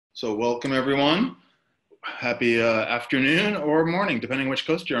So welcome everyone. Happy afternoon or morning, depending which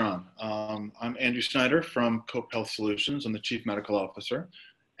coast you're on. I'm Andrew Snyder from Cope Health Solutions. I'm the Chief Medical Officer.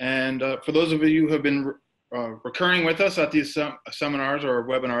 And for those of you who have been recurring with us at these seminars or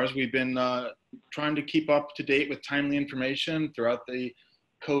webinars, we've been trying to keep up to date with timely information throughout the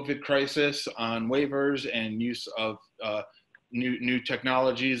COVID crisis on waivers and use of new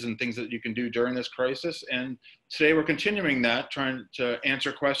technologies and things that you can do during this crisis. And today we're continuing that, trying to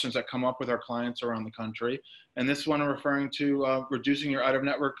answer questions that come up with our clients around the country. And this one I'm referring to reducing your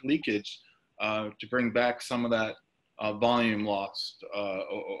out-of-network leakage to bring back some of that volume lost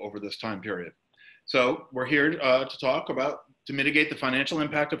over this time period. So we're here to talk about to mitigate the financial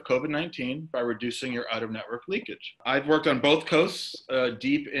impact of COVID-19 by reducing your out-of-network leakage. I've worked on both coasts,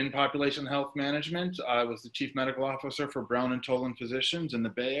 deep in population health management. I was the Chief Medical Officer for Brown and Tolan Physicians in the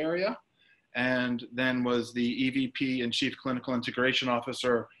Bay Area, and then was the EVP and Chief Clinical Integration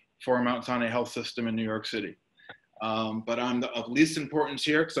Officer for Mount Sinai Health System in New York City. But I'm of least importance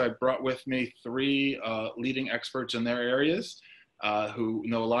here because I brought with me three leading experts in their areas who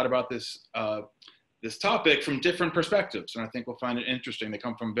know a lot about this topic from different perspectives. And I think we'll find it interesting. They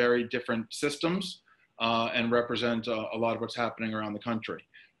come from very different systems and represent a lot of what's happening around the country.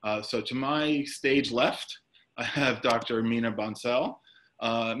 So to my stage left, I have Dr. Meena Bansal.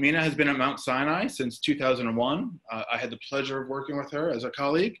 Meena has been at Mount Sinai since 2001. I had the pleasure of working with her as a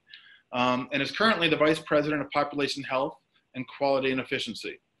colleague and is currently the Vice President of Population Health and Quality and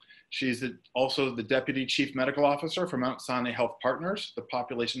Efficiency. She's also the Deputy Chief Medical Officer for Mount Sinai Health Partners, the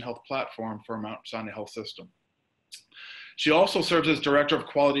population health platform for Mount Sinai Health System. She also serves as Director of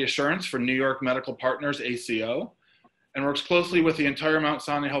Quality Assurance for New York Medical Partners, ACO, and works closely with the entire Mount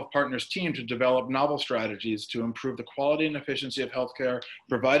Sinai Health Partners team to develop novel strategies to improve the quality and efficiency of healthcare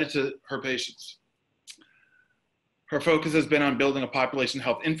provided to her patients. Her focus has been on building a population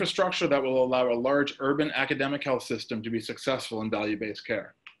health infrastructure that will allow a large urban academic health system to be successful in value-based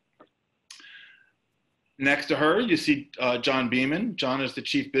care. Next to her, you see John Beaman. John is the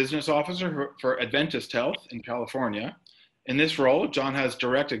Chief Business Officer for Adventist Health in California. In this role, John has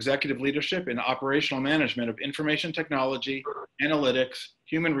direct executive leadership and operational management of information technology, analytics,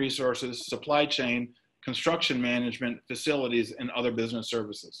 human resources, supply chain, construction management, facilities, and other business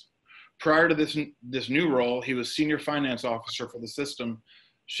services. Prior to this new role, he was Senior Finance Officer for the system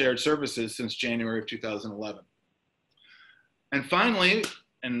shared services since January of 2011. And finally,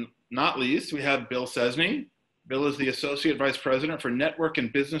 and not least, we have Bill Scesney. Bill is the Associate Vice President for Network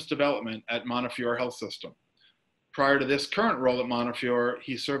and Business Development at Montefiore Health System. Prior to this current role at Montefiore,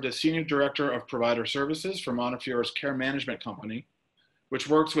 he served as Senior Director of Provider Services for Montefiore's care management company, which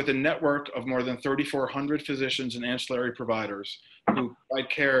works with a network of more than 3,400 physicians and ancillary providers who provide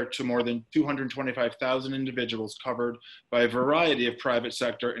care to more than 225,000 individuals covered by a variety of private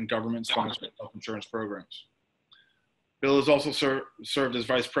sector and government-sponsored health insurance programs. Bill has also served as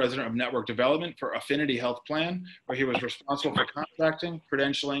Vice President of Network Development for Affinity Health Plan, where he was responsible for contracting,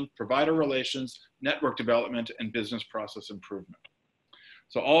 credentialing, provider relations, network development, and business process improvement.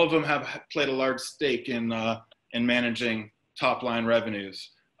 So all of them have played a large stake in managing top-line revenues,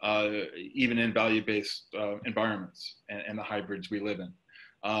 even in value-based environments and the hybrids we live in.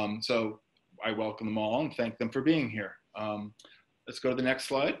 So I welcome them all and thank them for being here. Let's go to the next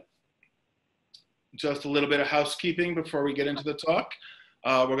slide. Just a little bit of housekeeping before we get into the talk.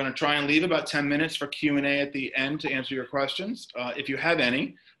 We're going to try and leave about 10 minutes for Q&A at the end to answer your questions. If you have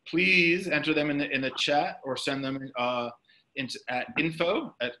any, please enter them in the chat or send them at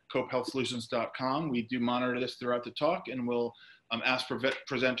info@copehealthsolutions.com. We do monitor this throughout the talk, and we'll ask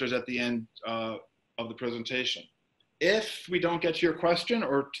presenters at the end of the presentation. If we don't get to your question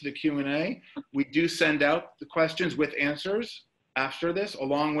or to the Q&A, we do send out the questions with answers after this,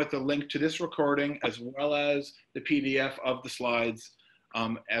 along with the link to this recording, as well as the PDF of the slides,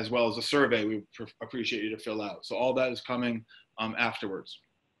 as well as a survey we appreciate you to fill out. So all that is coming afterwards.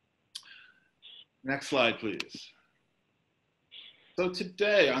 Next slide, please. So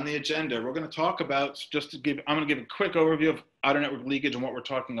today on the agenda, we're going to talk about, I'm going to give a quick overview of out-of-network leakage and what we're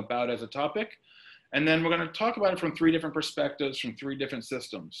talking about as a topic. And then we're going to talk about it from three different perspectives, from three different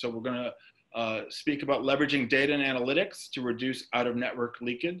systems. So we're going to speak about leveraging data and analytics to reduce out-of-network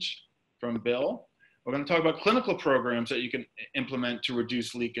leakage from Bill. We're going to talk about clinical programs that you can implement to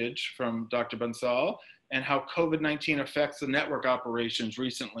reduce leakage from Dr. Bansal, and how COVID-19 affects the network operations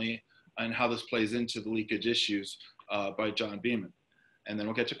recently and how this plays into the leakage issues by John Beaman. And then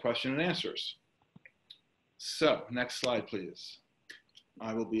we'll get to question and answers. So next slide, please.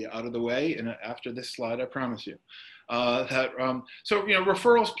 I will be out of the way and after this slide, I promise you. So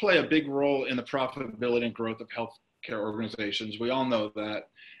referrals play a big role in the profitability and growth of care organizations. We all know that.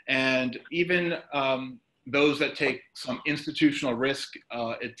 And even those that take some institutional risk,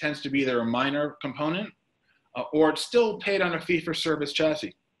 it tends to be either a minor component or it's still paid on a fee-for-service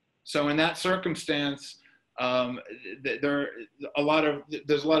chassis. So in that circumstance, there's a lot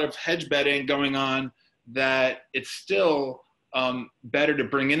of hedge betting going on that it's still better to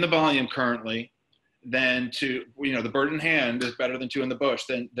bring in the volume currently than to, the bird in hand is better than two in the bush,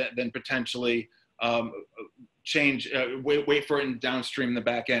 than potentially change, wait for it and downstream the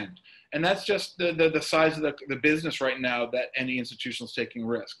back end. And that's just the size of the business right now that any institution is taking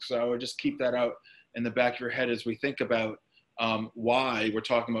risks. So I would just keep that out in the back of your head as we think about why we're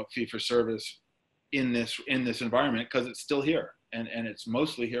talking about fee for service in this environment, because it's still here and it's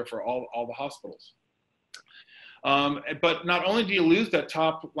mostly here for all the hospitals. But not only do you lose that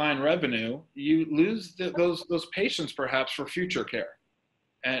top line revenue, you lose those patients perhaps for future care.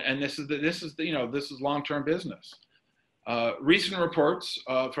 And this is long-term business. Recent reports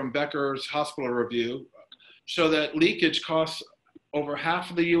from Becker's Hospital Review show that leakage costs over half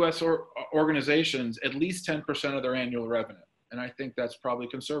of the U.S. organizations at least 10% of their annual revenue. And I think that's probably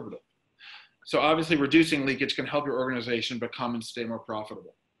conservative. So obviously reducing leakage can help your organization become and stay more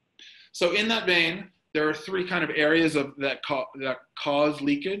profitable. So in that vein, there are three kind of areas that cause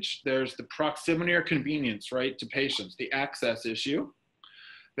leakage. There's the proximity or convenience, right, to patients, the access issue.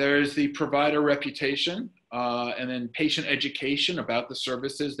 There's the provider reputation, and then patient education about the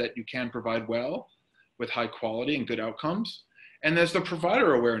services that you can provide well with high quality and good outcomes. And there's the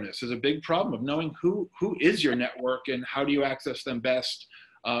provider awareness is a big problem of knowing who is your network and how do you access them best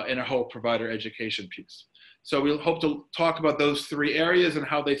in a whole provider education piece. So we'll hope to talk about those three areas and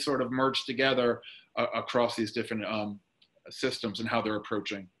how they sort of merge together across these different systems and how they're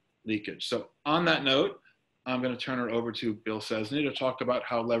approaching leakage. So on that note, I'm going to turn it over to Bill Scesney to talk about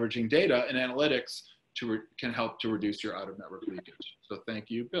how leveraging data and analytics can help to reduce your out-of-network leakage. So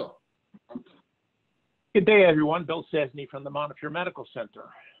thank you, Bill. Good day, everyone. Bill Scesney from the Montefiore Medical Center.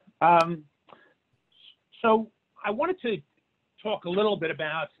 So I wanted to talk a little bit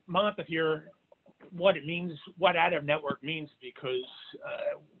about Montefiore, what it means, what out-of-network means, because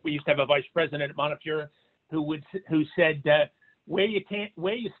we used to have a vice president at Montefiore who said where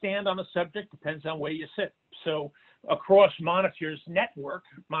you stand on a subject depends on where you sit. So across Montefiore's network,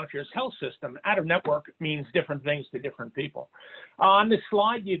 Montefiore's health system, out-of-network means different things to different people. On this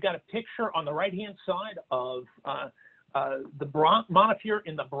slide, you've got a picture on the right-hand side of Montefiore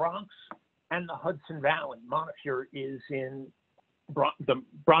in the Bronx and the Hudson Valley. Montefiore is in the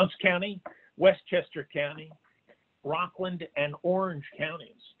Bronx County, Westchester County, Rockland, and Orange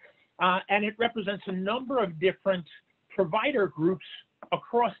counties. And it represents a number of different provider groups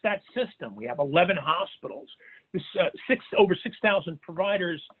across that system. We have 11 hospitals, over 6,000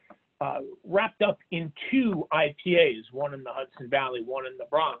 providers wrapped up in 2 IPAs, one in the Hudson Valley, one in the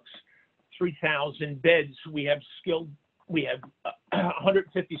Bronx, 3,000 beds. We have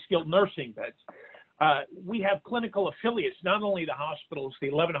 150 skilled nursing beds. We have clinical affiliates, not only the hospitals, the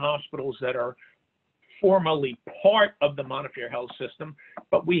 11 hospitals that are formally part of the Montefiore Health System,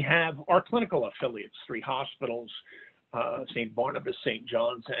 but we have our clinical affiliates, 3 hospitals, St. Barnabas, St.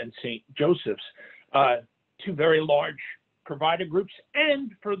 John's, and St. Joseph's, 2 very large provider groups.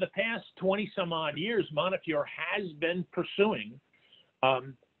 And for the past 20 some odd years, Montefiore has been pursuing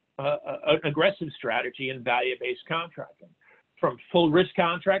an aggressive strategy in value-based contracting, from full risk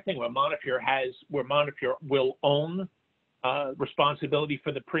contracting, where Montefiore will own responsibility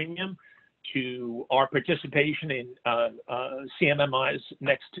for the premium, to our participation in CMMI's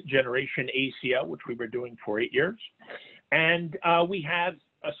next generation ACO, which we were doing for 8 years. And we have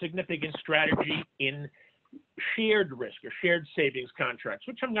a significant strategy in shared risk or shared savings contracts,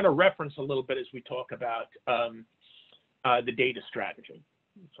 which I'm going to reference a little bit as we talk about the data strategy.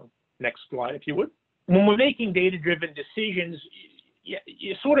 So next slide, if you would. When we're making data-driven decisions,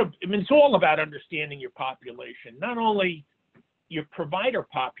 it's all about understanding your population, not only your provider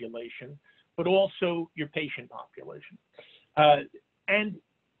population, but also your patient population. And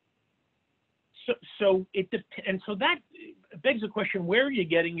so that begs the question, where are you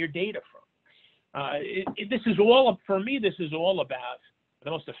getting your data from? For me, this is all about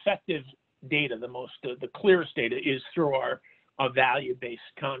the most effective data, the clearest data is through our value-based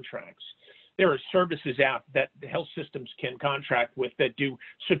contracts. There are services out that the health systems can contract with that do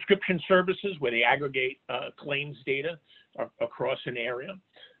subscription services where they aggregate claims data across an area.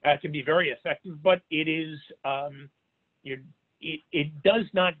 It can be very effective, but it does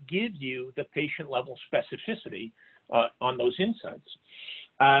not give you the patient level specificity on those insights.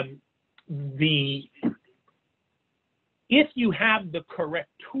 If you have the correct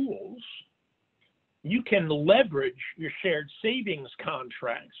tools, you can leverage your shared savings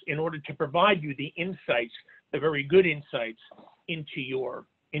contracts in order to provide you the insights, the very good insights into your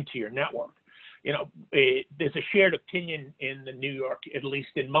network. You know, there's a shared opinion in the New York, at least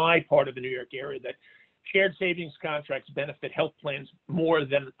in my part of the New York area, that shared savings contracts benefit health plans more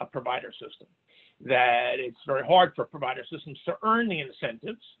than a provider system. That it's very hard for provider systems to earn the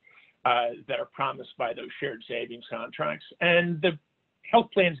incentives that are promised by those shared savings contracts, and the health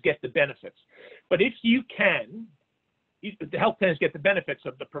plans get the benefits. But if you can, the health plans get the benefits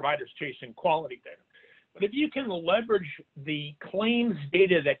of the providers chasing quality data. But if you can leverage the claims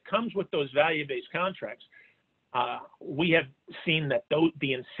data that comes with those value-based contracts, we have seen that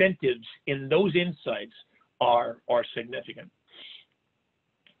the incentives in those insights are significant.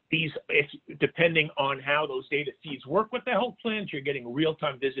 Depending on how those data feeds work with the health plans, you're getting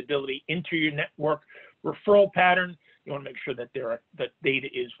real-time visibility into your network referral pattern. You want to make sure that that data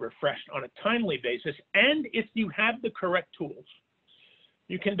is refreshed on a timely basis. And if you have the correct tools,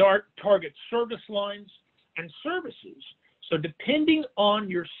 you can target service lines and services. So depending on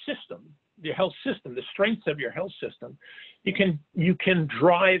your system, your health system, the strengths of your health system, you can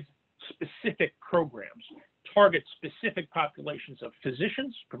drive specific programs, target specific populations of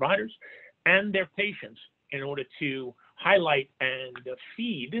physicians, providers, and their patients in order to highlight and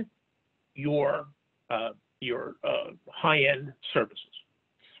feed your high-end services.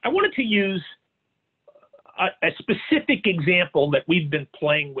 I wanted to use a specific example that we've been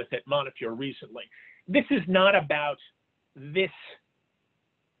playing with at Montefiore recently. This is not about this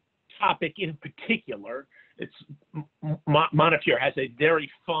topic in particular. Montefiore has a very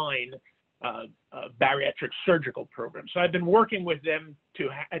fine bariatric surgical program. So I've been working with them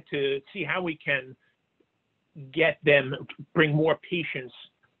to see how we can bring more patients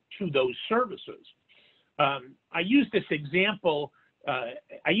to those services. I use this example.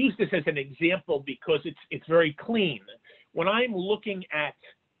 I use this as an example because it's very clean. When I'm looking at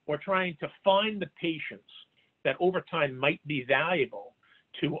or trying to find the patients that over time might be valuable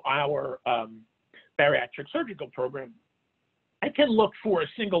to our bariatric surgical program, I can look for a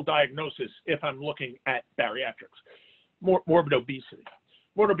single diagnosis if I'm looking at bariatrics. Morbid obesity.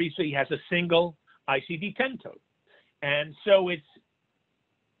 Morbid obesity has a single ICD-10 code. And so it's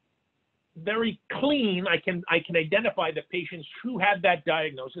very clean. I can identify the patients who have that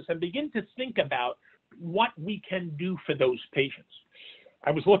diagnosis and begin to think about what we can do for those patients. I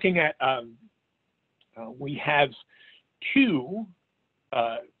was looking at, we have two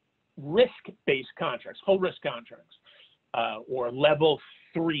risk-based contracts, whole risk contracts, or level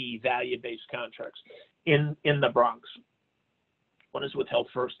 3 value-based contracts in the Bronx. One is with Health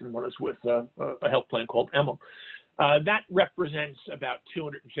First and one is with a health plan called Emil. That represents about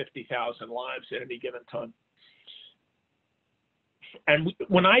 250,000 lives at any given time. And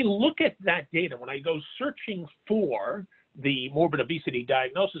when I look at that data, when I go searching for the morbid obesity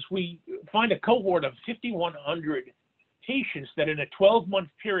diagnosis, we find a cohort of 5,100 patients that in a 12-month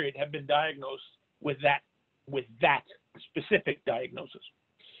period have been diagnosed with that specific diagnosis.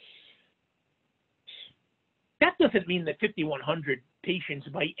 That doesn't mean that 5,100 patients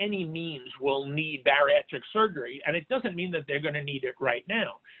by any means will need bariatric surgery, and it doesn't mean that they're going to need it right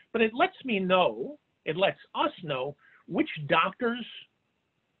now. But it lets me know, it lets us know which doctors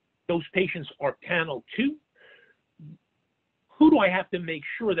those patients are paneled to. Who do I have to make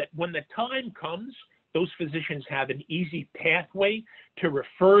sure that when the time comes, those physicians have an easy pathway to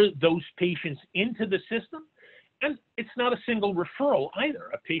refer those patients into the system? And it's not a single referral either.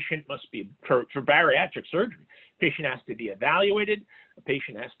 A patient must be, for bariatric surgery, a patient has to be evaluated, a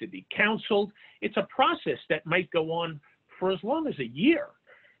patient has to be counseled. It's a process that might go on for as long as a year.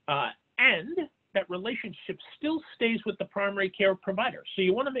 And that relationship still stays with the primary care provider. So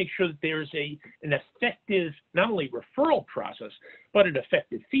you want to make sure that there's an effective, not only referral process, but an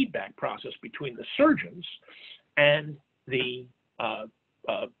effective feedback process between the surgeons and the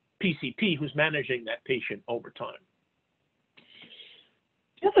PCP who's managing that patient over time.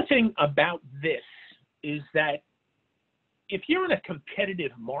 The other thing about this is that if you're in a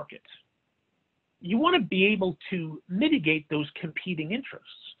competitive market, you want to be able to mitigate those competing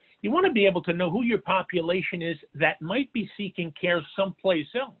interests. You want to be able to know who your population is that might be seeking care someplace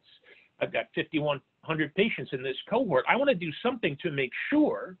else. I've got 5,100 patients in this cohort. I want to do something to make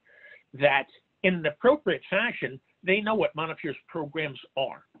sure that in an appropriate fashion, they know what Montefiore's programs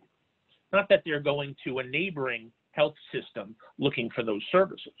are. Not that they're going to a neighboring health system looking for those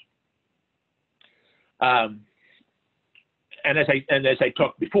services. And as I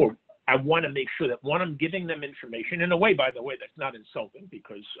talked before, I want to make sure that, one, I'm giving them information in a way, by the way, that's not insulting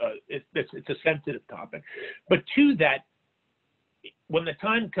because it's a sensitive topic, but two, that when the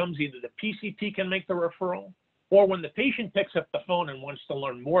time comes, either the PCP can make the referral, or when the patient picks up the phone and wants to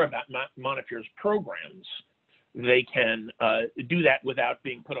learn more about Montefiore's programs, they can do that without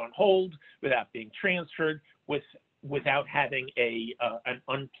being put on hold, without being transferred, without having an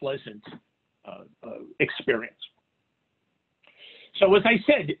unpleasant experience. So as I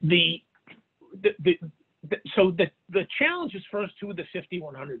said, the challenges for us to the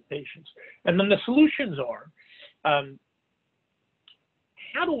 5,100 patients, and then the solutions are,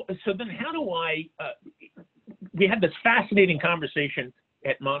 we had this fascinating conversation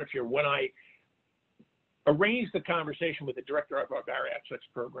at Montefiore when I arranged the conversation with the director of our bariatrics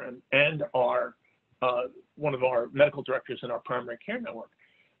program and one of our medical directors in our primary care network.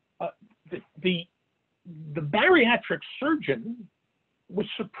 The bariatric surgeon was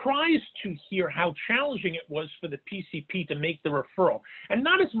surprised to hear how challenging it was for the PCP to make the referral, and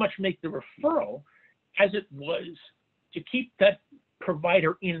not as much make the referral as it was to keep that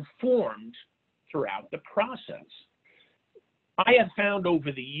provider informed throughout the process. I have found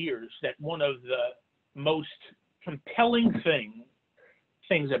over the years that one of the most compelling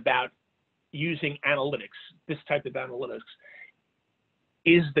things about using analytics, this type of analytics,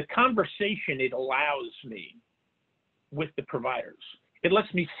 is the conversation it allows me with the providers. It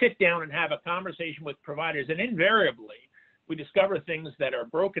lets me sit down and have a conversation with providers, and invariably we discover things that are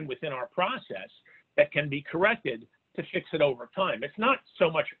broken within our process that can be corrected to fix it over time. It's not so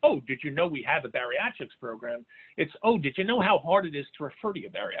much, oh, did you know we have a bariatrics program? It's, oh, did you know how hard it is to refer to a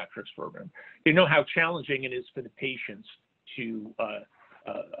bariatrics program? Do you know how challenging it is for the patients to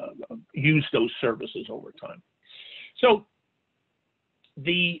use those services over time? So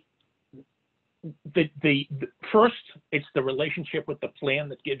the first, it's the relationship with the plan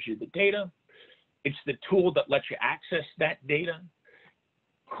that gives you the data. It's the tool that lets you access that data.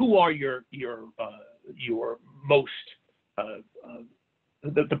 Who are your most,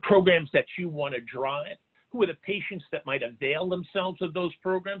 the programs that you want to drive? Who are the patients that might avail themselves of those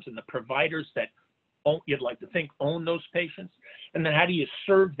programs, and the providers that you'd like to think own those patients? And then how do you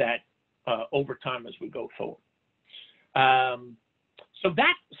serve that over time as we go forward? So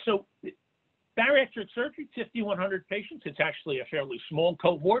bariatric surgery, 5,100 patients. It's actually a fairly small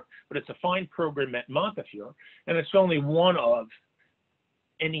cohort, but it's a fine program at Montefiore, and it's only one of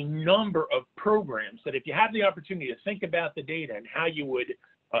any number of programs that, if you have the opportunity to think about the data and how you would,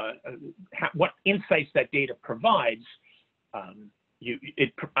 what insights that data provides,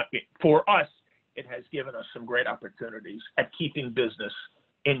 for us, it has given us some great opportunities at keeping business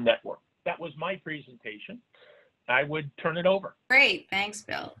in network. That was my presentation. I would turn it over. Great, thanks,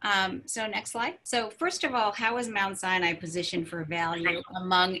 Bill. So next slide. So first of all, how is Mount Sinai positioned for value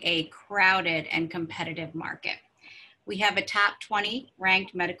among a crowded and competitive market? We have a top 20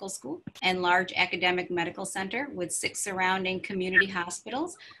 ranked medical school and large academic medical center with 6 surrounding community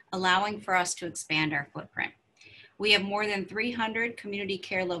hospitals, allowing for us to expand our footprint. We have more than 300 community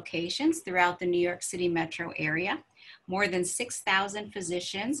care locations throughout the New York City metro area, more than 6,000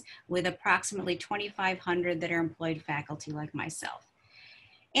 physicians with approximately 2,500 that are employed faculty like myself.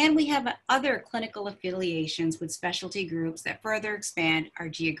 And we have other clinical affiliations with specialty groups that further expand our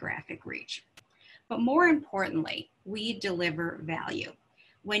geographic reach. But more importantly, we deliver value.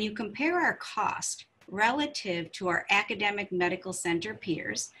 When you compare our cost relative to our academic medical center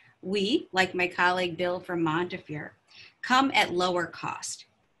peers, we, like my colleague Bill from Montefiore, come at lower cost,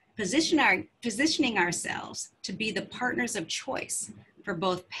 positioning ourselves to be the partners of choice for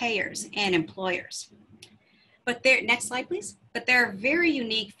both payers and employers. But next slide, please. But there are very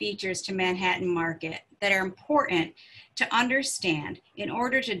unique features to Manhattan market that are important to understand in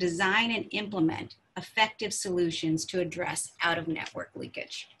order to design and implement effective solutions to address out-of-network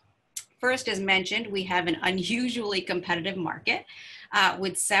leakage. First, as mentioned, we have an unusually competitive market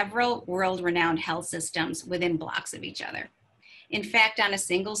with several world-renowned health systems within blocks of each other. In fact, on a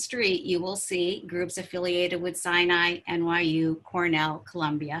single street, you will see groups affiliated with Sinai, NYU, Cornell,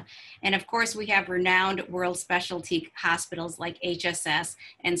 Columbia. And of course, we have renowned world specialty hospitals like HSS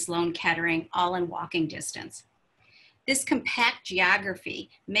and Sloan Kettering, all in walking distance. This compact geography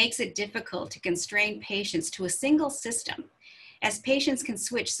makes it difficult to constrain patients to a single system, as patients can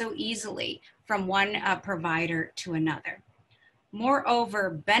switch so easily from one provider to another. Moreover,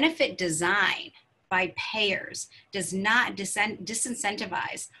 benefit design by payers does not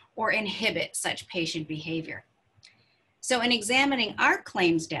disincentivize or inhibit such patient behavior. So in examining our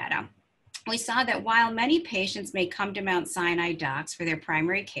claims data, we saw that while many patients may come to Mount Sinai docs for their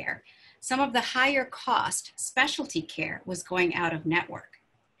primary care, some of the higher cost specialty care was going out of network.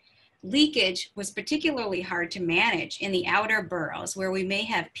 Leakage was particularly hard to manage in the outer boroughs where we may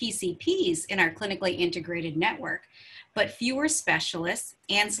have PCPs in our clinically integrated network, but fewer specialists,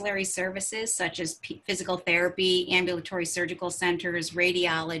 ancillary services such as physical therapy, ambulatory surgical centers,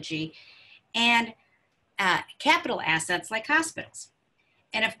 radiology, and capital assets like hospitals.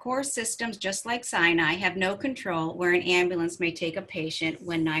 And of course, systems just like Sinai have no control where an ambulance may take a patient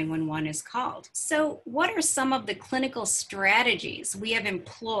when 911 is called. So what are some of the clinical strategies we have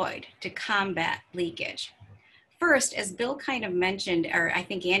employed to combat leakage? First, as Bill kind of mentioned, or I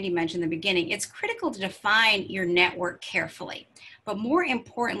think Andy mentioned in the beginning, it's critical to define your network carefully, but more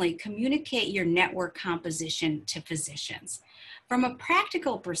importantly, communicate your network composition to physicians. From a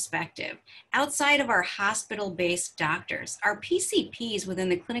practical perspective, outside of our hospital-based doctors, our PCPs within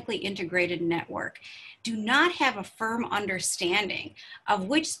the clinically integrated network do not have a firm understanding of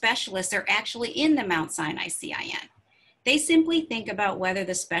which specialists are actually in the Mount Sinai CIN. They simply think about whether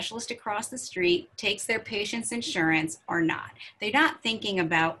the specialist across the street takes their patient's insurance or not. They're not thinking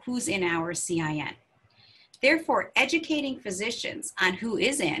about who's in our CIN. Therefore, educating physicians on who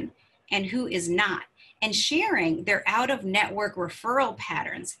is in and who is not, and sharing their out-of-network referral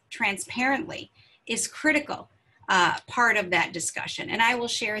patterns transparently is critical part of that discussion. And I will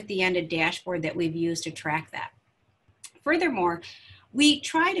share at the end a dashboard that we've used to track that. Furthermore, we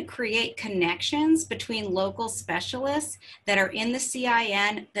try to create connections between local specialists that are in the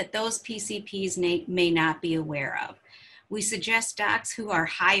CIN that those PCPs may not be aware of. We suggest docs who are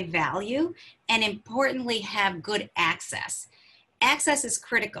high value and importantly have good access. Access is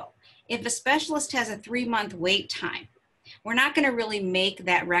critical. If a specialist has a 3-month wait time, we're not going to really make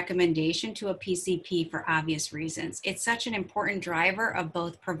that recommendation to a PCP for obvious reasons. It's such an important driver of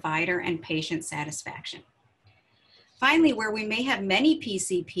both provider and patient satisfaction. Finally, where we may have many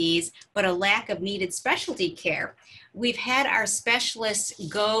PCPs, but a lack of needed specialty care, we've had our specialists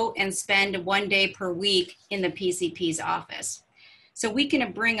go and spend 1 day per week in the PCP's office. So we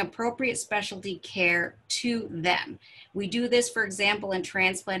can bring appropriate specialty care to them. We do this, for example, in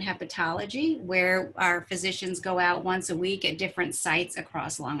transplant hepatology, where our physicians go out once a week at different sites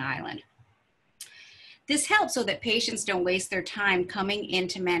across Long Island. This helps so that patients don't waste their time coming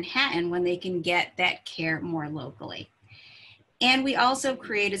into Manhattan when they can get that care more locally. And we also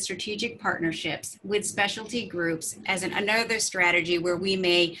created strategic partnerships with specialty groups as another strategy where we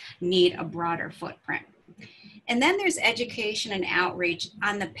may need a broader footprint. And then there's education and outreach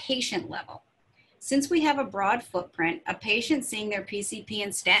on the patient level. Since we have a broad footprint, a patient seeing their PCP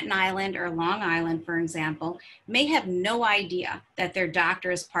in Staten Island or Long Island, for example, may have no idea that their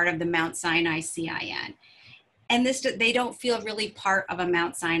doctor is part of the Mount Sinai CIN. And they don't feel really part of a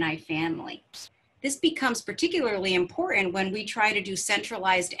Mount Sinai family. This becomes particularly important when we try to do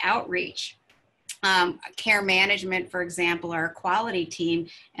centralized outreach, care management, for example, our quality team,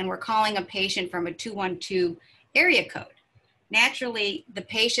 and we're calling a patient from a 212 area code. Naturally, the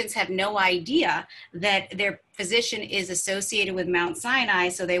patients have no idea that their physician is associated with Mount Sinai,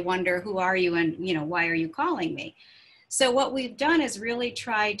 so they wonder, who are you and why are you calling me? So what we've done is really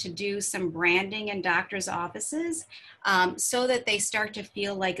try to do some branding in doctors' offices so that they start to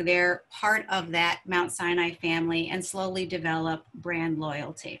feel like they're part of that Mount Sinai family and slowly develop brand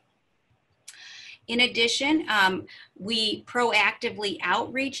loyalty. In addition, we proactively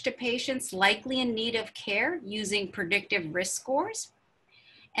outreach to patients likely in need of care using predictive risk scores.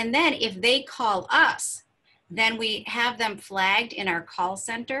 And then if they call us, then we have them flagged in our call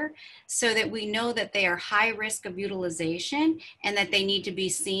center so that we know that they are high risk of utilization and that they need to be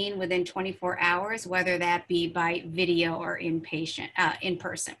seen within 24 hours, whether that be by video or in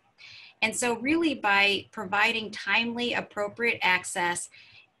person. And so really by providing timely, appropriate access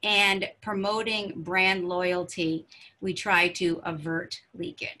and promoting brand loyalty, we try to avert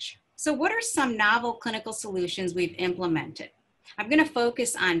leakage. So what are some novel clinical solutions we've implemented? I'm going to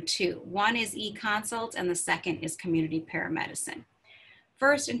focus on two. One is e-consults and the second is community paramedicine.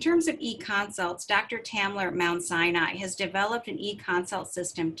 First, in terms of e-consults, Dr. Tamler at Mount Sinai has developed an e-consult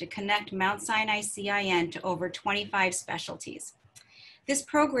system to connect Mount Sinai CIN to over 25 specialties. This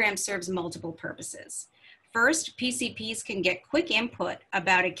program serves multiple purposes. First, PCPs can get quick input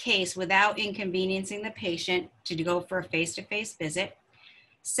about a case without inconveniencing the patient to go for a face-to-face visit.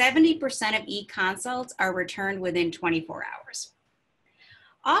 70% of e-consults are returned within 24 hours.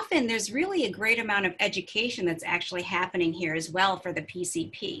 Often there's really a great amount of education that's actually happening here as well for the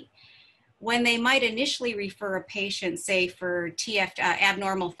PCP. When they might initially refer a patient, say for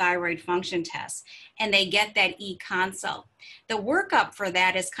abnormal thyroid function tests, and they get that e-consult, the workup for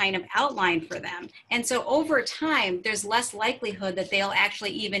that is kind of outlined for them. And so over time, there's less likelihood that they'll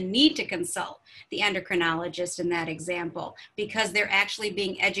actually even need to consult the endocrinologist in that example, because they're actually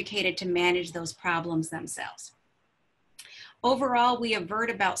being educated to manage those problems themselves. Overall, we avert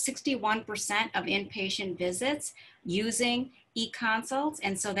about 61% of inpatient visits using e-consults,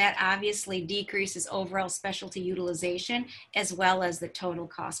 and so that obviously decreases overall specialty utilization as well as the total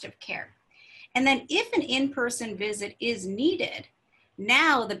cost of care. And then if an in-person visit is needed,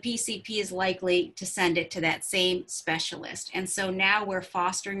 now the PCP is likely to send it to that same specialist. And so now we're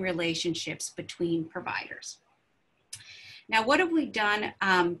fostering relationships between providers. Now, what have we done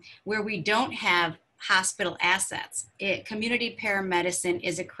where we don't have hospital assets? Community paramedicine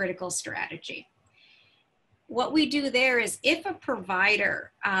is a critical strategy. What we do there is if a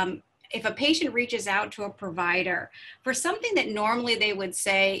provider, if a patient reaches out to a provider for something that normally they would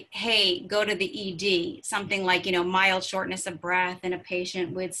say, hey, go to the ED, something like, mild shortness of breath in a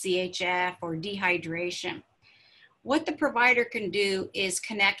patient with CHF or dehydration, what the provider can do is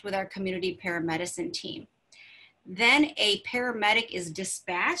connect with our community paramedicine team. Then a paramedic is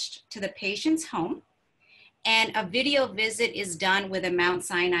dispatched to the patient's home, and a video visit is done with a Mount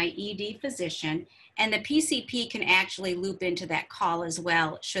Sinai ED physician, and the PCP can actually loop into that call as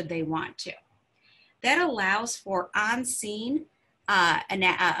well, should they want to. That allows for on-scene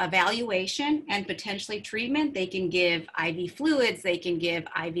evaluation and potentially treatment. They can give IV fluids, they can give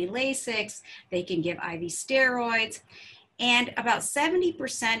IV Lasix, they can give IV steroids, and about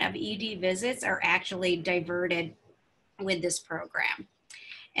 70% of ED visits are actually diverted with this program.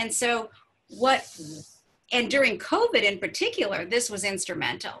 And so and during COVID in particular, this was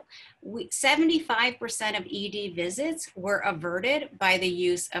instrumental. 75% of ED visits were averted by the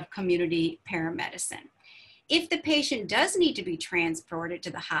use of community paramedicine. If the patient does need to be transported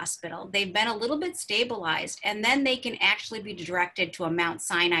to the hospital, they've been a little bit stabilized, and then they can actually be directed to a Mount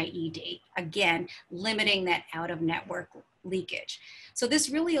Sinai ED, again, limiting that out-of-network leakage. So this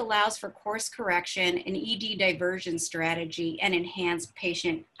really allows for course correction, an ED diversion strategy, and enhanced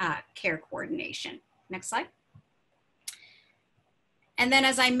patient care coordination. Next slide. And then,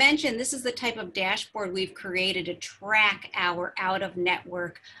 as I mentioned, this is the type of dashboard we've created to track our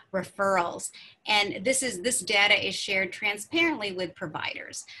out-of-network referrals. And this data is shared transparently with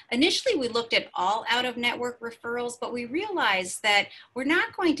providers. Initially, we looked at all out-of-network referrals, but we realized that we're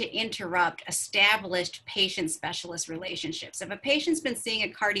not going to interrupt established patient-specialist relationships. If a patient's been seeing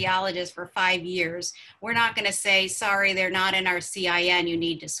a cardiologist for 5 years, we're not going to say, sorry, they're not in our CIN, you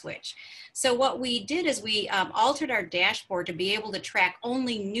need to switch. So what we did is we altered our dashboard to be able to track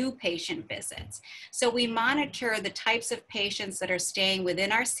only new patient visits. So we monitor the types of patients that are staying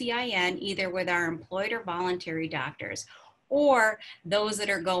within our CIN, either with our employed or voluntary doctors, or those that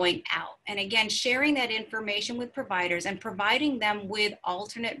are going out. And again, sharing that information with providers and providing them with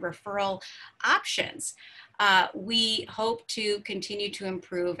alternate referral options. We hope to continue to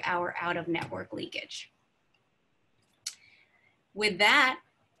improve our out-of-network leakage. With that,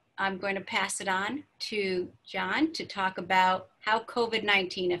 I'm going to pass it on to John to talk about how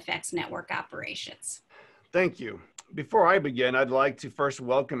COVID-19 affects network operations. Thank you. Before I begin, I'd like to first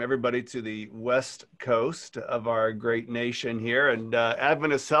welcome everybody to the West Coast of our great nation here. And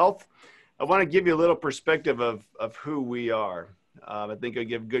Adventist Health, I want to give you a little perspective of who we are. I think I'll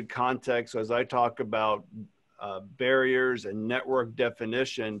give good context. So as I talk about barriers and network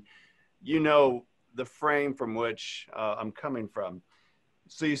definition, you know the frame from which I'm coming from.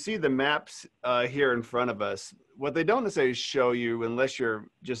 So you see the maps here in front of us. What they don't necessarily show you, unless you're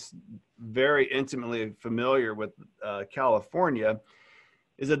just very intimately familiar with California,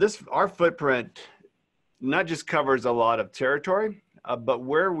 is that our footprint not just covers a lot of territory, but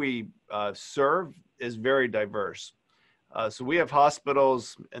where we serve is very diverse. So we have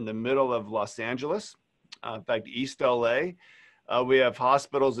hospitals in the middle of Los Angeles, in fact, East LA. We have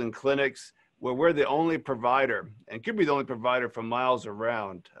hospitals and clinics where we're the only provider, and could be the only provider for miles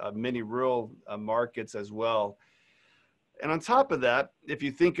around, many rural markets as well. And on top of that, if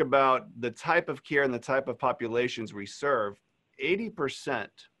you think about the type of care and the type of populations we serve, 80%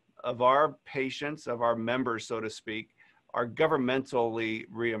 of our patients, of our members, so to speak, are governmentally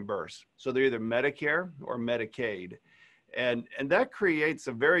reimbursed. So they're either Medicare or Medicaid. And that creates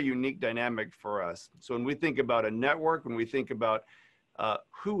a very unique dynamic for us. So when we think about a network, when we think about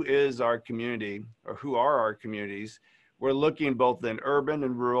who is our community or who are our communities, we're looking both in urban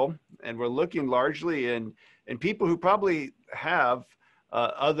and rural, and we're looking largely in people who probably have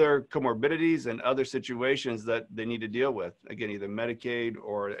other comorbidities and other situations that they need to deal with. Again, either Medicaid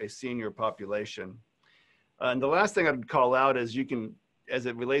or a senior population. And the last thing I'd call out is as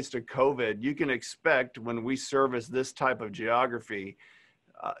it relates to COVID, you can expect when we service this type of geography,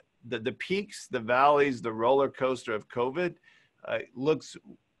 the peaks, the valleys, the roller coaster of COVID looks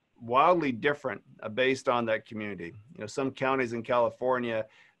wildly different based on that community. You know, some counties in California,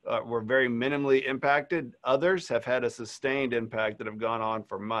 were very minimally impacted. Others have had a sustained impact that have gone on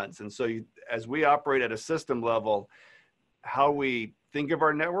for months. And so as we operate at a system level, how we think of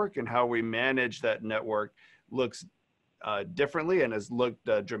our network and how we manage that network looks differently and has looked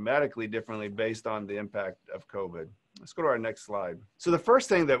dramatically differently based on the impact of COVID. Let's go to our next slide. So the first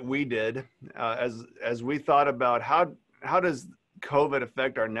thing that we did as we thought about how does COVID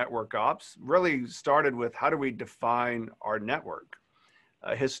affect our network ops, really started with how do we define our network?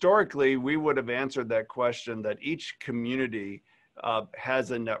 Historically, we would have answered that question that each community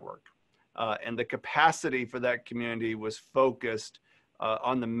has a network. And the capacity for that community was focused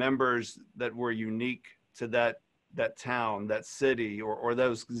on the members that were unique to that town, that city, or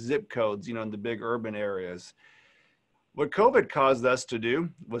those zip codes, in the big urban areas. What COVID caused us to do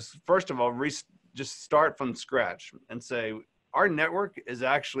was, first of all, just start from scratch and say, our network is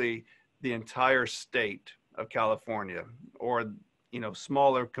actually the entire state of California, or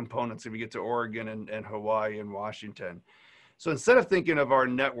smaller components if you get to Oregon and Hawaii and Washington. So instead of thinking of our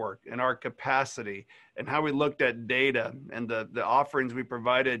network and our capacity and how we looked at data and the offerings we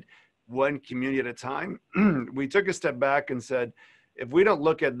provided one community at a time, we took a step back and said, if we don't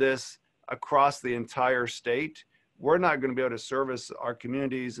look at this across the entire state, we're not going to be able to service our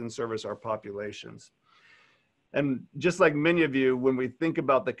communities and service our populations. And just like many of you, when we think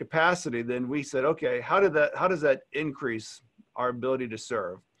about the capacity, then we said, okay, how does that increase our ability to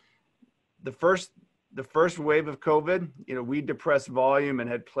serve? The first wave of COVID, we depressed volume and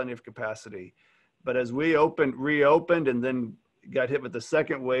had plenty of capacity. But as we reopened and then got hit with the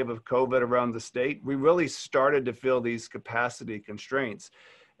second wave of COVID around the state, we really started to feel these capacity constraints.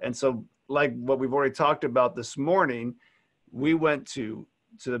 And so, like what we've already talked about this morning, we went to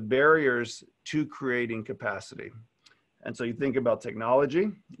the barriers to creating capacity. And so you think about technology,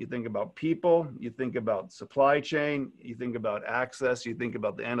 you think about people, you think about supply chain, you think about access, you think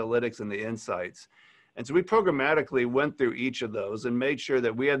about the analytics and the insights. And so we programmatically went through each of those and made sure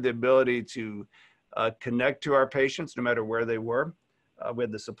that we had the ability to connect to our patients no matter where they were. We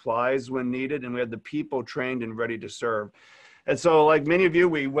had the supplies when needed, and we had the people trained and ready to serve. And so, like many of you,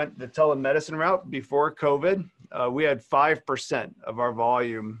 we went the telemedicine route before COVID. We had 5% of our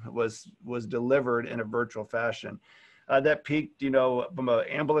volume was delivered in a virtual fashion. That peaked, from an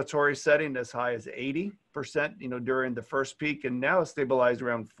ambulatory setting as high as 80%, during the first peak, and now it's stabilized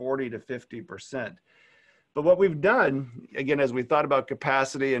around 40 to 50%. But what we've done, again, as we thought about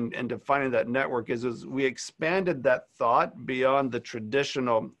capacity and defining that network, is we expanded that thought beyond the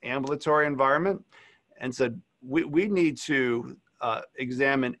traditional ambulatory environment and said, we need to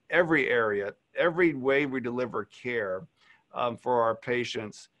examine every area, every way we deliver care for our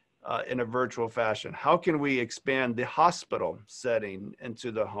patients in a virtual fashion. How can we expand the hospital setting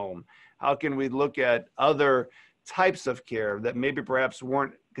into the home? How can we look at other types of care that maybe perhaps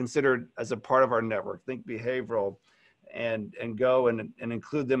weren't considered as a part of our network? Think behavioral, and go and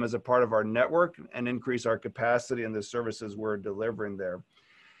include them as a part of our network and increase our capacity and the services we're delivering there.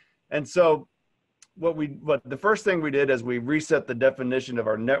 And so the first thing we did as we reset the definition of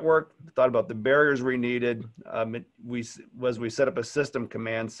our network, thought about the barriers we needed, we set up a system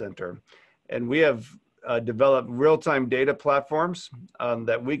command center. And we have developed real-time data platforms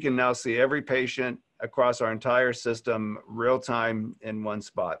that we can now see every patient across our entire system real-time in one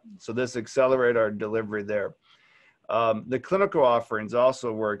spot. So this accelerated our delivery there. The clinical offerings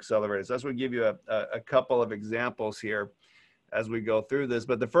also were accelerated. So that's what we give you a couple of examples here as we go through this.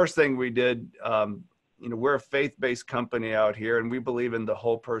 But the first thing we did, we're a faith-based company out here, and we believe in the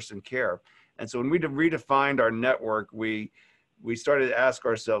whole person care. And so when we redefined our network, we started to ask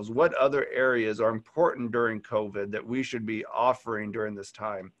ourselves, what other areas are important during COVID that we should be offering during this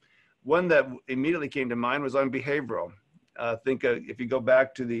time? One that immediately came to mind was on behavioral. If you go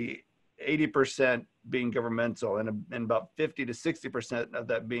back to the 80% being governmental and about 50 to 60% of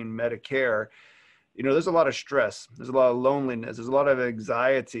that being Medicare, there's a lot of stress, there's a lot of loneliness, there's a lot of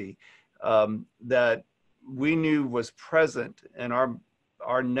anxiety that we knew was present in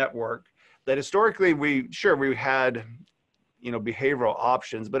our network, that historically we had behavioral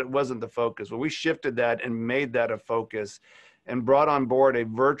options, but it wasn't the focus. Well, we shifted that and made that a focus and brought on board a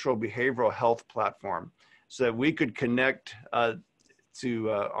virtual behavioral health platform so that we could connect to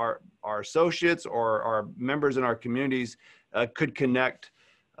our associates, or our members in our communities could connect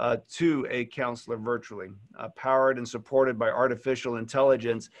to a counselor virtually, powered and supported by artificial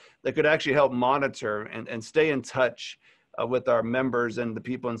intelligence that could actually help monitor and stay in touch with our members and the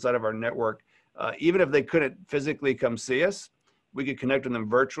people inside of our network. Even if they couldn't physically come see us, we could connect with them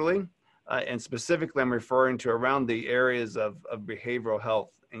virtually. And specifically, I'm referring to around the areas of behavioral health,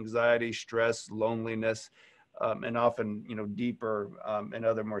 anxiety, stress, loneliness, and often, deeper and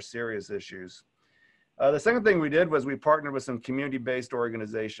other more serious issues. The second thing we did was we partnered with some community-based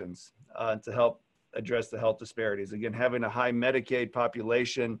organizations to help address the health disparities. Again, having a high Medicaid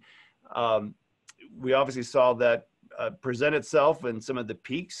population, we obviously saw that present itself in some of the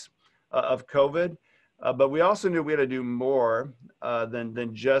peaks of COVID, but we also knew we had to do more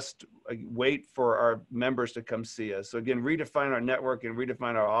than just wait for our members to come see us. So again, redefine our network and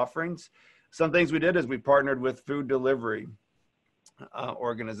redefine our offerings. Some things we did is we partnered with food delivery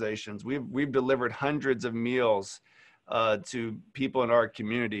organizations. We've delivered hundreds of meals to people in our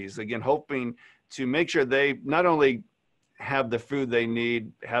communities, again, hoping to make sure they not only have the food they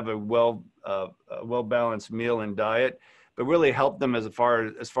need, have a well-balanced meal and diet, but really help them as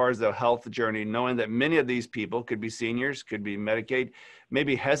far as their health journey, knowing that many of these people could be seniors, could be Medicaid,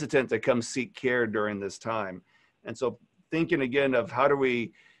 maybe hesitant to come seek care during this time. And so thinking again of how do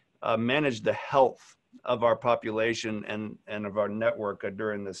we manage the health of our population and of our network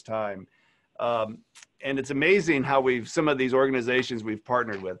during this time. And it's amazing how some of these organizations we've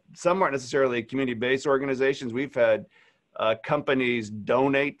partnered with, some aren't necessarily community-based organizations. We've had companies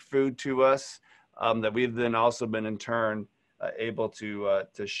donate food to us that we've then also been in turn able to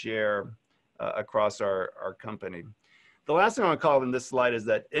share across our company. The last thing I want to call out in this slide is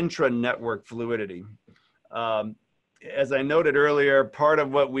that intra-network fluidity. As I noted earlier, part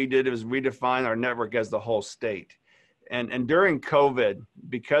of what we did was redefine our network as the whole state. And during COVID,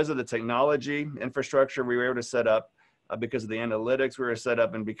 because of the technology infrastructure we were able to set up, because of the analytics we were set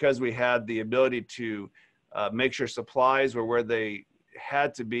up, and because we had the ability to make sure supplies were where they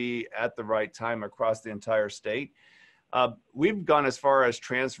had to be at the right time across the entire state, we've gone as far as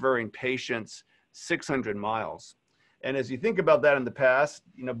transferring patients 600 miles. And as you think about that in the past,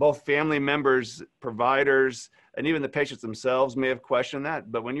 both family members, providers, and even the patients themselves may have questioned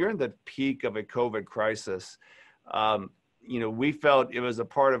that. But when you're in the peak of a COVID crisis, we felt it was a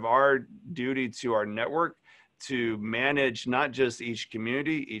part of our duty to our network to manage not just each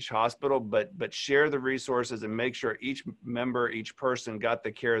community, each hospital, but share the resources and make sure each member, each person got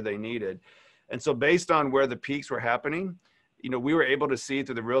the care they needed. And so based on where the peaks were happening, we were able to see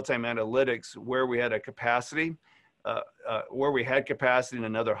through the real-time analytics where we had a capacity, where we had capacity in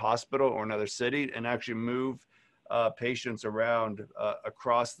another hospital or another city, and actually move patients around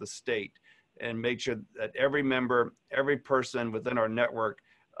across the state and make sure that every member, every person within our network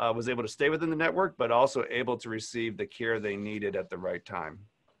was able to stay within the network, but also able to receive the care they needed at the right time.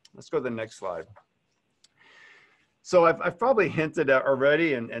 Let's go to the next slide. So I've probably hinted at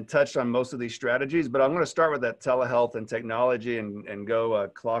already and touched on most of these strategies, but I'm going to start with that telehealth and technology and go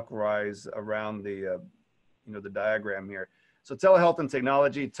clockwise around the the diagram here. So telehealth and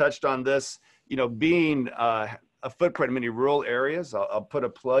technology, touched on this, being a footprint in many rural areas. I'll put a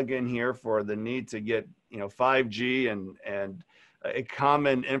plug in here for the need to get 5G and a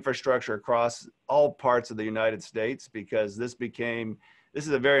common infrastructure across all parts of the United States, because this is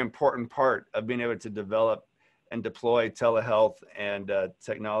a very important part of being able to develop and deploy telehealth and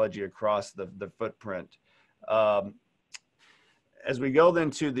technology across the footprint. As we go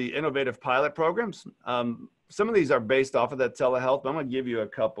then to the innovative pilot programs, some of these are based off of that telehealth, but I'm going to give you a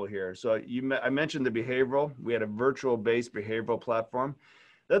couple here. So I mentioned the behavioral. We had a virtual-based behavioral platform.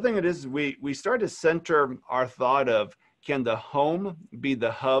 The other thing it is, we started to center our thought of, can the home be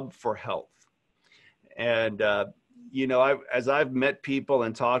the hub for health? And, as I've met people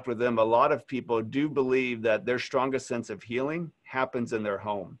and talked with them, a lot of people do believe that their strongest sense of healing happens in their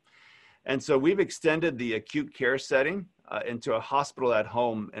home. And so we've extended the acute care setting into a hospital at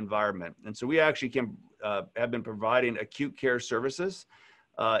home environment. And so we actually have been providing acute care services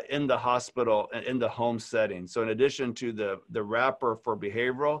in the hospital and in the home setting. So in addition to the wrapper for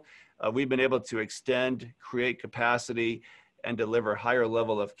behavioral, we've been able to extend, create capacity, and deliver higher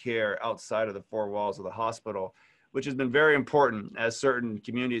level of care outside of the four walls of the hospital, which has been very important as certain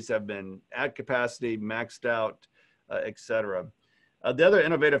communities have been at capacity, maxed out, et cetera. The other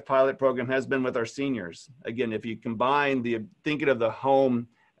innovative pilot program has been with our seniors. Again, if you combine thinking of the home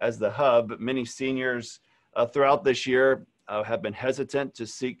as the hub, many seniors throughout this year have been hesitant to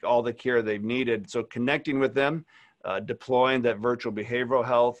seek all the care they've needed. So connecting with them, deploying that virtual behavioral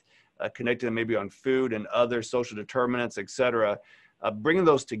health, connecting them maybe on food and other social determinants, et cetera, bringing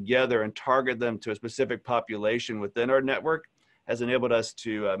those together and target them to a specific population within our network has enabled us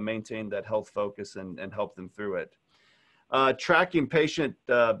to maintain that health focus and help them through it. Tracking patient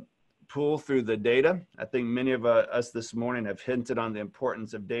pool through the data. I think many of us this morning have hinted on the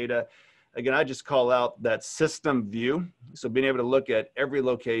importance of data. Again, I just call out that system view. So being able to look at every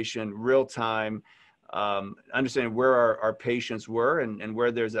location real time understanding where our patients were and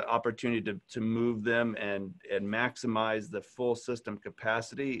where there's an opportunity to move them and maximize the full system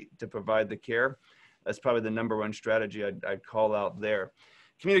capacity to provide the care. That's probably the number one strategy I'd call out there.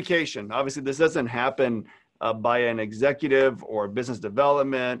 Communication. Obviously, this doesn't happen by an executive or business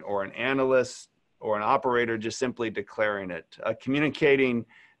development or an analyst or an operator just simply declaring it. Communicating,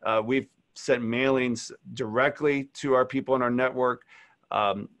 we've sent mailings directly to our people in our network.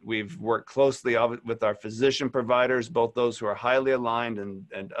 We've worked closely with our physician providers, both those who are highly aligned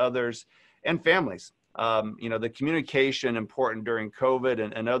and others, and families. The communication important during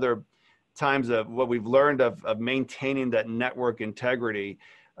COVID and other times of what we've learned of maintaining that network integrity.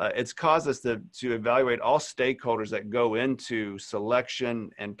 It's caused us to evaluate all stakeholders that go into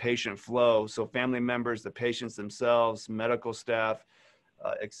selection and patient flow. So family members, the patients themselves, medical staff,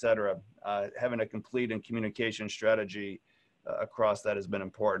 et cetera. Having a complete and communication strategy across that has been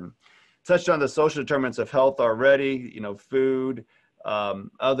important. Touched on the social determinants of health already, food,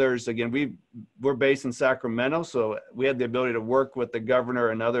 others. Again, we're based in Sacramento, so we had the ability to work with the governor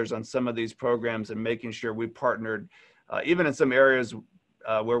and others on some of these programs and making sure we partnered, even in some areas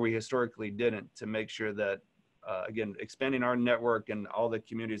where we historically didn't, to make sure that, again, expanding our network and all the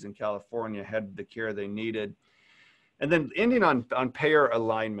communities in California had the care they needed. And then ending on payer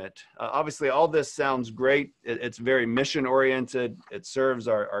alignment. Obviously, all this sounds great. It's very mission oriented. It serves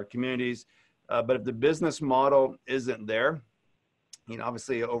our communities. But if the business model isn't there,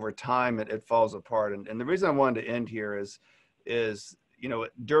 obviously over time it falls apart. And the reason I wanted to end here is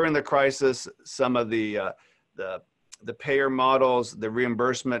during the crisis, some of the payer models, the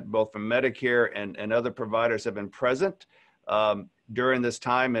reimbursement, both from Medicare and other providers have been present during this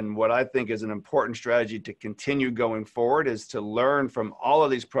time. And what I think is an important strategy to continue going forward is to learn from all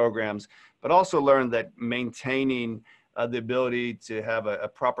of these programs, but also learn that maintaining the ability to have a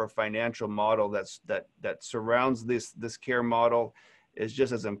proper financial model that surrounds this care model is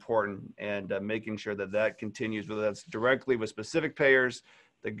just as important, and making sure that continues, whether that's directly with specific payers,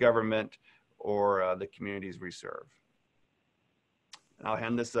 the government, or the communities we serve. I'll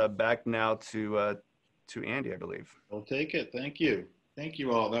hand this back now to Andy, I believe. I'll take it. Thank you. Thank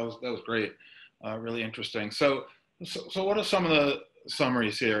you all. That was great. Really interesting. So what are some of the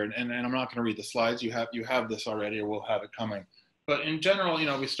summaries here? And I'm not going to read the slides. You have this already, or we'll have it coming. But in general,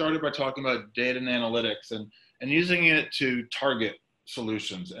 we started by talking about data and analytics and using it to target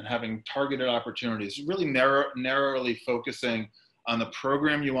solutions and having targeted opportunities, really narrowly focusing on the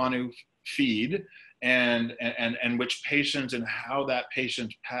program you want to feed and which patients and how that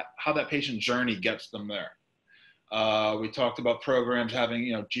patient journey gets them there. We talked about programs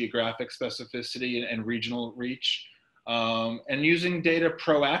having geographic specificity and regional reach, and using data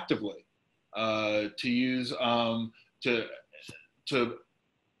proactively to use to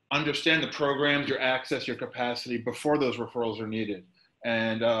understand the programs, your access, your capacity before those referrals are needed.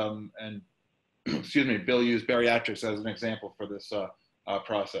 And excuse me, Bill used bariatrics as an example for this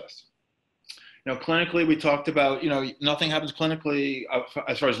process. Clinically, we talked about, nothing happens clinically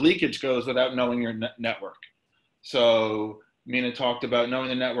as far as leakage goes without knowing your network. So Meena talked about knowing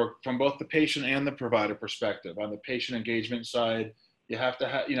the network from both the patient and the provider perspective. On the patient engagement side, you have to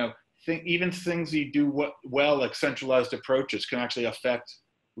have, even things you do well, like centralized approaches, can actually affect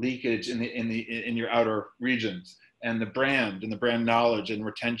leakage in your outer regions, and the brand knowledge and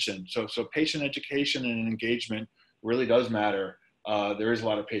retention. So patient education and engagement really does matter. There is a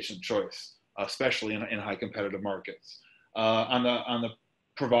lot of patient choice, especially in high competitive markets. On the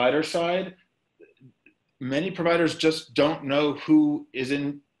provider side, many providers just don't know who is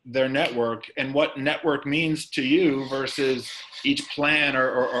in their network and what network means to you versus each plan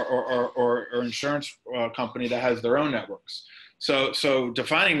or insurance company that has their own networks. So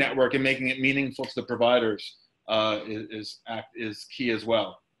defining network and making it meaningful to the providers is key as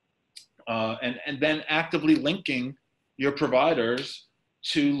well. And then actively linking your providers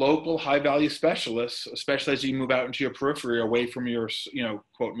to local high value specialists, especially as you move out into your periphery away from your,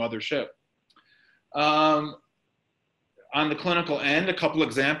 quote, mothership. On the clinical end, a couple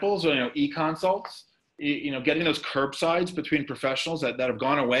examples, e-consults, getting those curbsides between professionals that have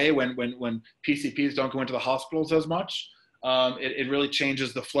gone away when PCPs don't go into the hospitals as much. It really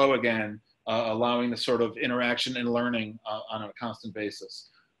changes the flow again, allowing the sort of interaction and learning on a constant basis.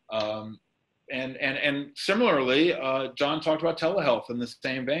 And similarly, John talked about telehealth in the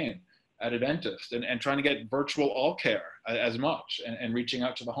same vein at Adventist, and trying to get virtual all care as much, and reaching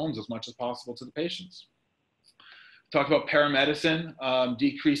out to the homes as much as possible to the patients. Talked about paramedicine,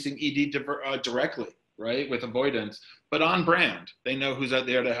 decreasing ED directly, right, with avoidance, but on brand. They know who's out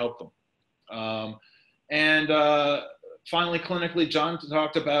there to help them. And finally, clinically, John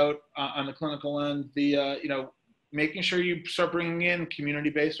talked about on the clinical end, the, making sure you start bringing in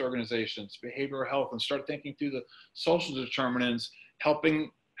community-based organizations, behavioral health, and start thinking through the social determinants, helping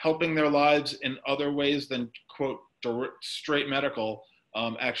their lives in other ways than, quote, straight medical,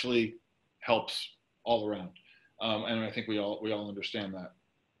 actually helps all around. And I think we all understand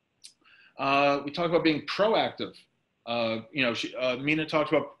that. We talk about being proactive. Meena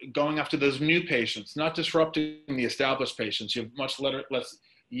talked about going after those new patients, not disrupting the established patients. You have much less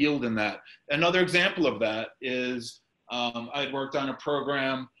yield in that. Another example of that is I'd worked on a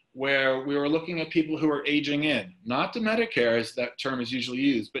program where we were looking at people who are aging in, not to Medicare as that term is usually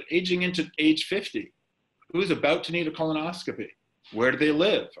used, but aging into age 50, who's about to need a colonoscopy. Where do they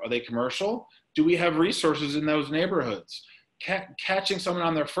live? Are they commercial? Do we have resources in those neighborhoods? Catching someone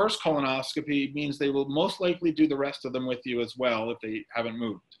on their first colonoscopy means they will most likely do the rest of them with you as well if they haven't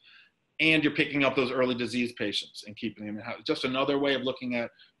moved. And you're picking up those early disease patients and keeping them in house. Just another way of looking at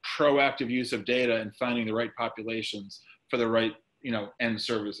proactive use of data and finding the right populations for the right, end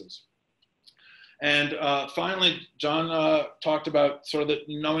services. And finally, John talked about sort of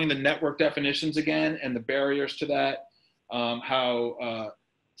knowing the network definitions again and the barriers to that, how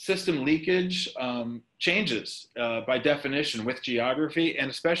system leakage changes by definition with geography, and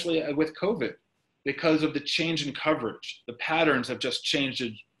especially with COVID because of the change in coverage. The patterns have just changed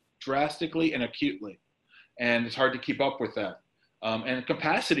drastically and acutely, and it's hard to keep up with that. And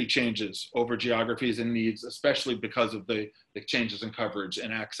capacity changes over geographies and needs, especially because of the changes in coverage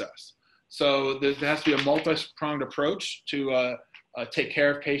and access. So there has to be a multi-pronged approach to take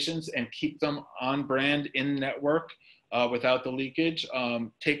care of patients and keep them on brand in network without the leakage.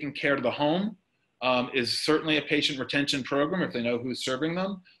 Taking care to the home is certainly a patient retention program if they know who's serving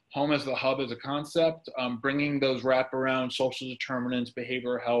them. Home as the hub as a concept, bringing those wraparound social determinants,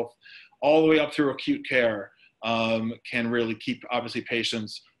 behavioral health, all the way up through acute care can really keep, obviously,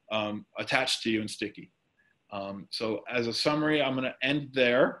 patients attached to you and sticky. So as a summary, I'm gonna end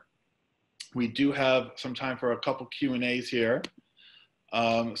there. We do have some time for a couple Q&As here.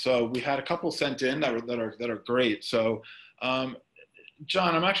 So we had a couple sent in that are great. So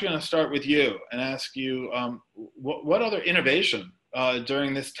John, I'm actually gonna start with you and ask you, what other innovation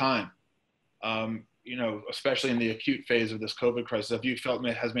during this time, especially in the acute phase of this COVID crisis, have you felt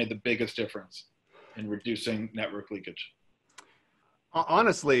has made the biggest difference in reducing network leakage?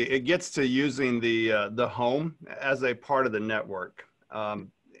 Honestly, it gets to using the home as a part of the network.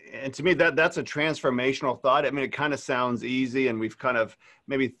 And to me, that's a transformational thought. I mean, it kind of sounds easy, and we've kind of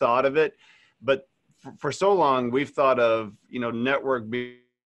maybe thought of it, but for so long we've thought of network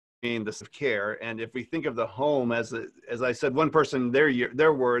being the care. And if we think of the home as I said, one person,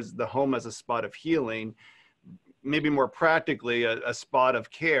 their words, the home as a spot of healing, maybe more practically a spot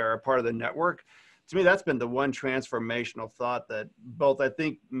of care, a part of the network. To me, that's been the one transformational thought that both I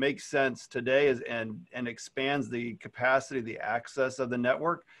think makes sense today and expands the capacity, the access of the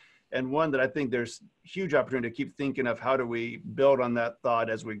network, and one that I think there's huge opportunity to keep thinking of how do we build on that thought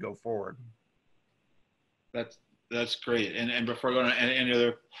as we go forward. That's great. And before going on any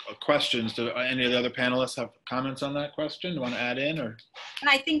other questions, do any of the other panelists have comments on that question? Do you want to add in, or?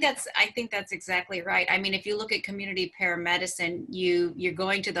 I think that's exactly right. I mean, if you look at community paramedicine, you're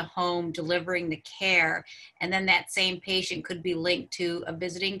going to the home, delivering the care, and then that same patient could be linked to a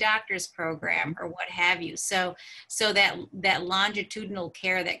visiting doctor's program or what have you. So that longitudinal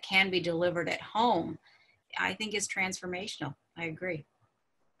care that can be delivered at home, I think is transformational. I agree.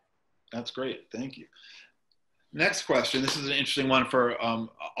 That's great. Thank you. Next question. This is an interesting one for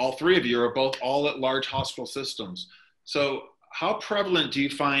all three of you, or all at large hospital systems. So how prevalent do you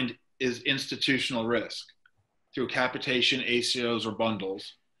find is institutional risk through capitation, ACOs, or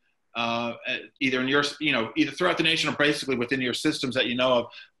bundles? Either in your, either throughout the nation or basically within your systems that you know of,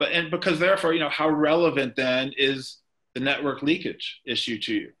 and because therefore, how relevant then is the network leakage issue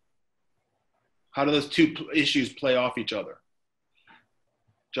to you? How do those two issues play off each other?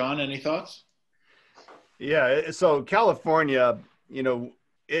 John, any thoughts? Yeah, so California,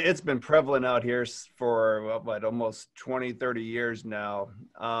 it's been prevalent out here for almost 20, 30 years now.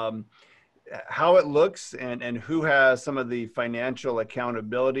 How it looks and who has some of the financial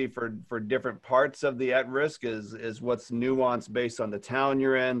accountability for different parts of the at-risk is what's nuanced based on the town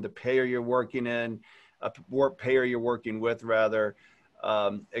you're in, the payer you're working in, payer you're working with rather,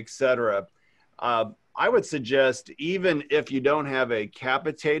 et cetera. I would suggest, even if you don't have a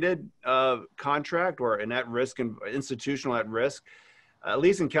capitated contract or an at-risk institutional at-risk, at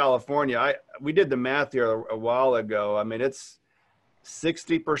least in California, we did the math here a while ago. I mean,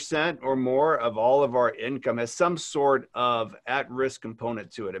 60% or more of all of our income has some sort of at-risk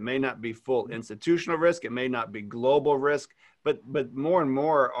component to it. It may not be full institutional risk, it may not be global risk, but more and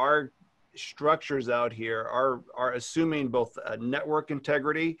more our structures out here are assuming both a network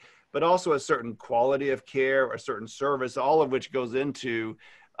integrity, but also a certain quality of care, a certain service, all of which goes into,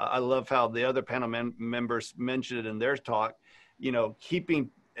 I love how the other panel members mentioned it in their talk, you know,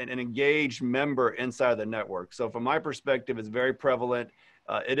 keeping an engaged member inside of the network. So from my perspective, it's very prevalent.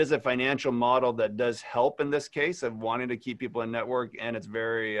 It is a financial model that does help in this case of wanting to keep people in network, and it's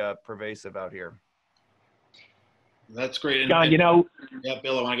very pervasive out here. That's great. John, you know, yeah,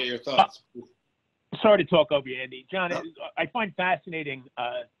 Bill, I want to get your thoughts. Sorry to talk over you, Andy. John, I find fascinating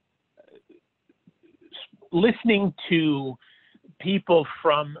listening to people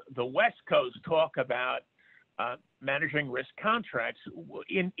from the West Coast talk about managing risk contracts.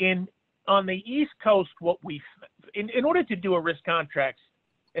 On the East Coast, in order to do a risk contract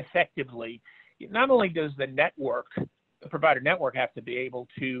effectively, not only does the provider network have to be able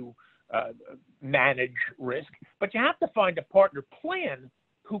to manage risk, but you have to find a partner plan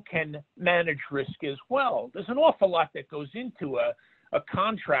who can manage risk as well. There's an awful lot that goes into a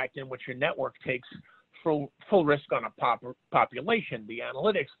contract in which a network takes full risk on a population, the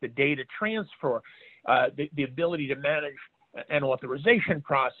analytics, the data transfer, the ability to manage an authorization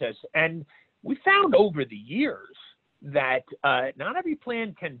process. And we found over the years that not every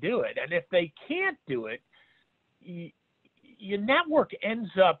plan can do it. And if they can't do it, your network ends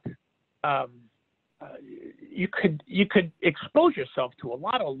up, you could expose yourself to a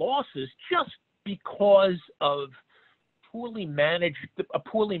lot of losses just because of a poorly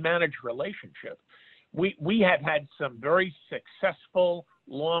managed relationship. We have had some very successful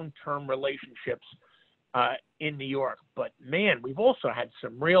long-term relationships in New York, but man, we've also had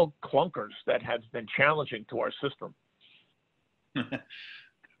some real clunkers that have been challenging to our system.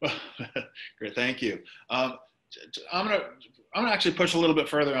 Well, great, thank you. I'm gonna actually push a little bit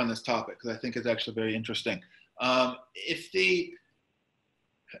further on this topic because I think it's actually very interesting.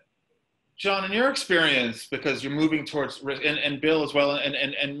 John, in your experience, because you're moving towards risk, and Bill as well,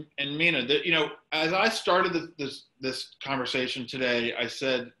 and Meena, you know, as I started this conversation today, I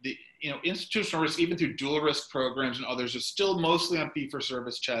said institutional risk, even through dual risk programs and others, is still mostly on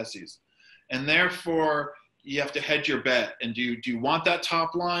fee-for-service chassis, and therefore you have to hedge your bet. And do you want that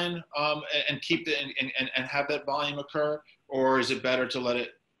top line and keep and have that volume occur, or is it better to let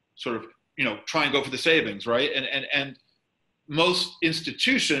it sort of try and go for the savings, right? And most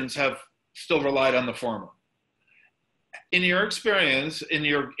institutions have still relied on the former. In your experience, in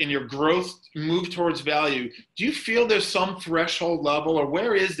your growth move towards value, do you feel there's some threshold level, or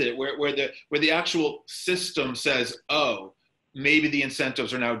where is it where the actual system says, oh, maybe the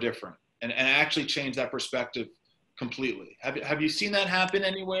incentives are now different, and actually change that perspective completely? Have you seen that happen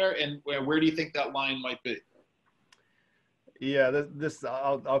anywhere, and where do you think that line might be? Yeah,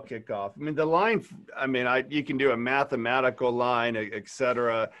 I'll kick off. I mean, the line, I mean, you can do a mathematical line, et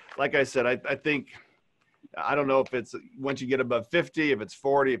cetera. Like I said, I think, I don't know if it's once you get above 50, if it's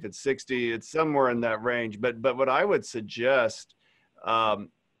 40, if it's 60, it's somewhere in that range. But what I would suggest, when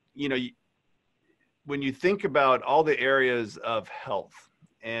you think about all the areas of health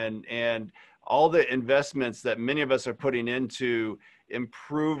and all the investments that many of us are putting into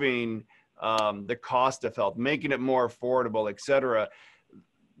improving the cost of health, making it more affordable, et cetera,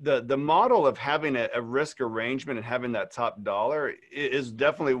 the model of having a risk arrangement and having that top dollar is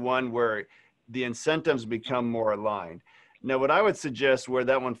definitely one where the incentives become more aligned. Now, what I would suggest where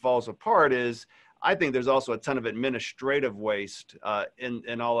that one falls apart is, I think there's also a ton of administrative waste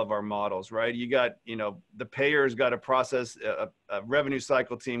in all of our models, right? You got, the payer's got a process, a revenue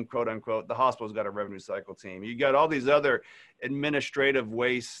cycle team, quote unquote. The hospital's got a revenue cycle team. You got all these other administrative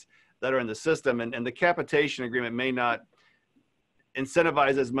wastes that are in the system, and the capitation agreement may not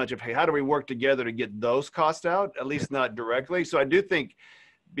incentivize as much of, hey, how do we work together to get those costs out, at least not directly. So I do think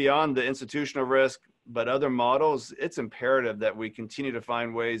beyond the institutional risk, but other models, it's imperative that we continue to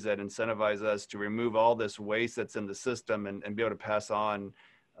find ways that incentivize us to remove all this waste that's in the system and be able to pass on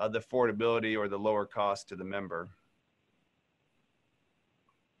the affordability or the lower cost to the member.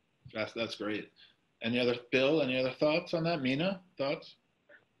 That's great. Bill, any other thoughts on that? Meena, thoughts?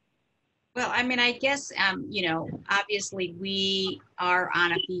 Well, I mean, I guess, obviously we are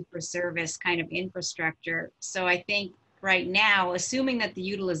on a fee-for-service kind of infrastructure. So I think right now, assuming that the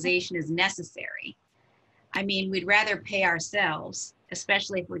utilization is necessary, I mean, we'd rather pay ourselves,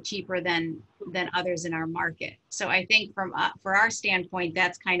 especially if we're cheaper than others in our market. So I think for our standpoint,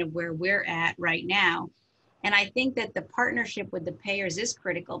 that's kind of where we're at right now. And I think that the partnership with the payers is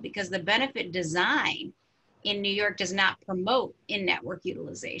critical, because the benefit design in New York does not promote in-network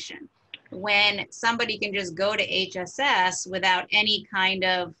utilization. When somebody can just go to HSS without any kind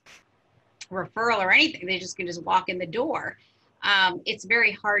of referral or anything, they just can just walk in the door. It's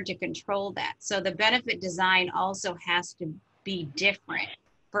very hard to control that. So the benefit design also has to be different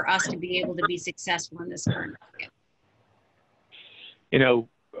for us to be able to be successful in this current market. You know,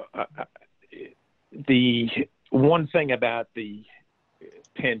 the one thing about the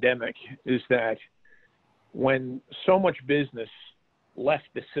pandemic is that when so much business left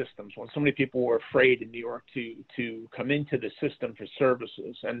the systems, when so many people were afraid in New York to come into the system for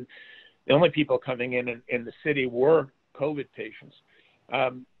services, and the only people coming in the city were COVID patients,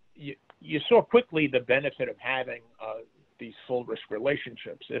 you saw quickly the benefit of having these full risk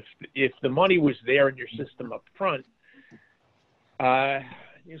relationships. If the money was there in your system up front,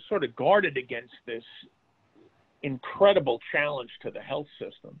 you sort of guarded against this incredible challenge to the health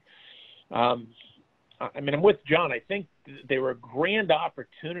system. I mean, I'm with John. I think there were grand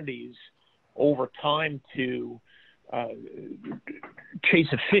opportunities over time to chase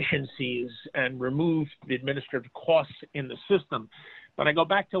efficiencies and remove the administrative costs in the system. But I go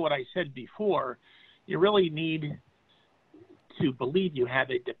back to what I said before. You really need to believe you have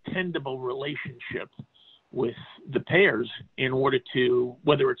a dependable relationship with the payers in order to,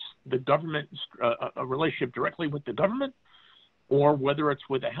 whether it's the government, a relationship directly with the government, or whether it's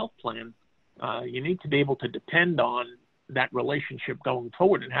with a health plan. You need to be able to depend on that relationship going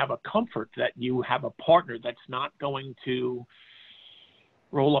forward and have a comfort that you have a partner that's not going to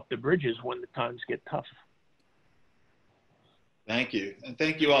roll up the bridges when the times get tough. Thank you. And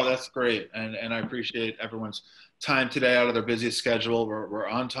thank you all. That's great. And I appreciate everyone's time today out of their busy schedule. We're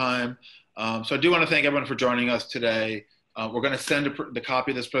on time. So I do want to thank everyone for joining us today. We're going to send the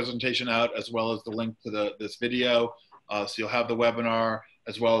copy of this presentation out as well as the link to this video. So you'll have the webinar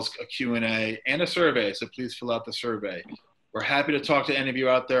as well as a Q&A and a survey. So please fill out the survey. We're happy to talk to any of you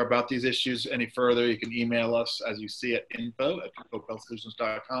out there about these issues any further. You can email us as you see at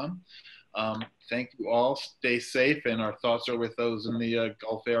info@copehealthsolutions.com. Thank you all. Stay safe, and our thoughts are with those in the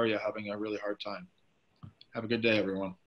Gulf area having a really hard time. Have a good day, everyone.